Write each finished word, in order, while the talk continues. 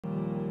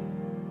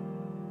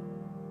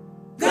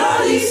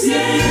is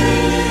here.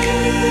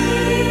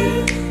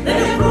 Let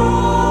the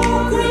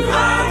broken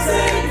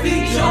hearted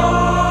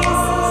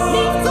rejoice.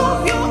 Lift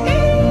up your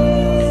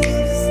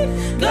hands.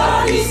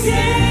 God is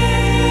here.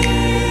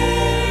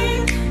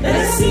 Let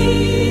the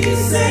sea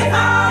say, I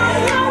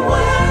am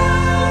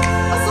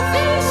well. A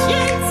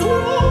sufficient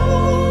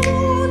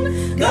one.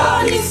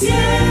 God is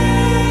here.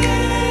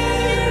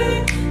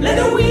 Let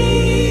the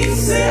weak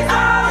say, I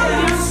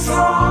am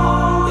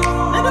strong.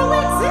 Let the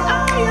weak say, I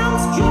am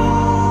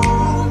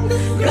strong.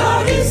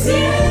 God is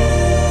here.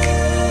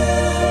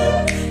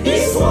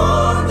 His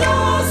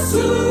wonders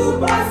to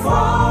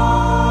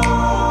perform.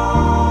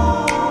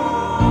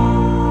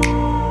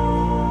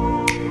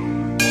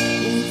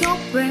 In your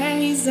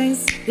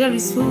presence there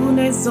is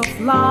fullness of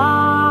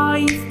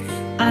life,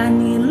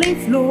 and healing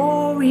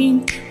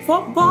flowing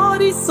for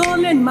body,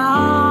 soul, and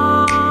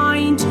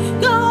mind.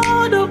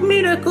 God of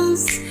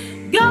miracles,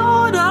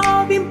 God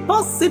of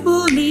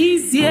impossible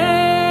is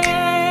here.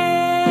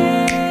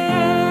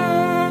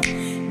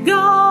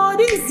 God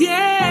is here.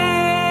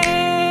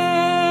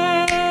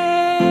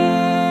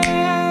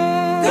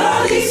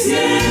 God is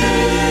here.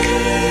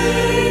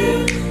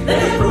 Let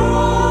the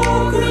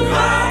broken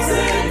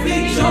hearted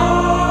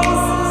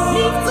rejoice.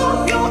 Lift up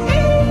your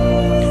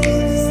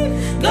hands.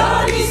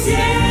 God is here.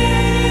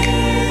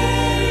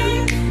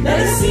 Let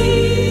the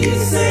sea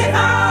say, I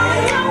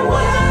am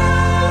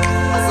well.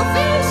 A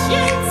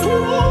sufficient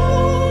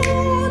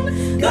one.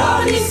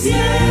 God is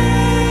here.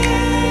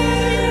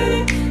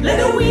 Let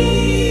the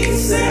weak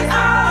say, I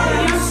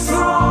am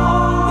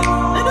strong.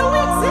 Let the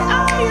weak say, I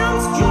am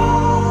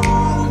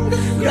strong.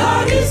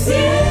 God is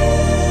here.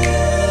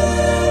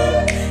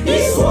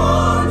 His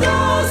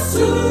wonders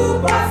to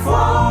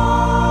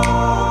perform.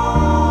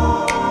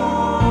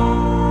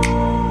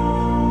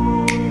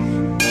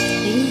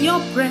 In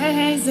your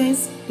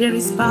presence there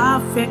is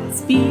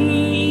perfect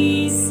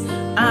peace,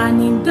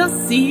 and in the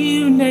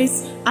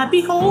stillness I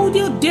behold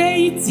your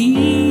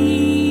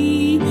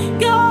deity.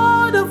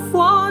 God of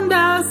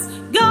wonders,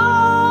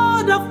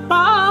 God of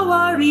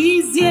power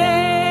is here.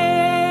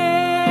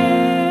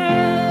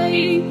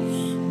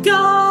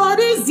 God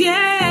is here.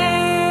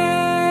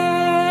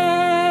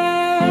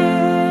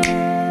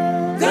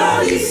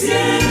 God is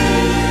here.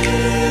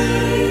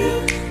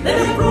 Let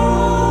the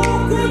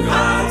broken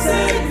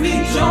hearted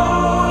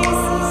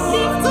rejoice.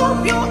 Lift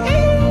up your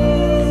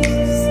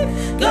hands.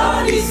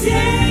 God is here.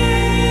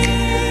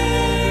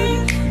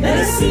 Let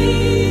the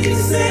sea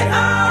say, I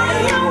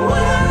am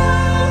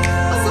well.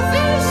 A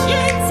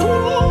sufficient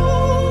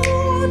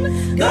one.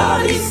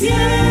 God is here.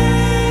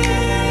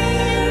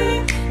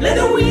 Let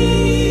the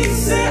weak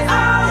say, I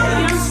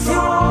am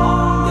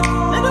strong.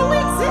 Let the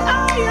weak say, I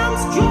am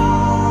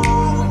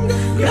strong.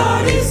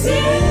 God is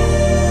here.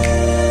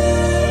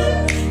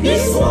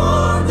 His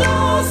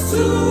wonders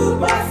to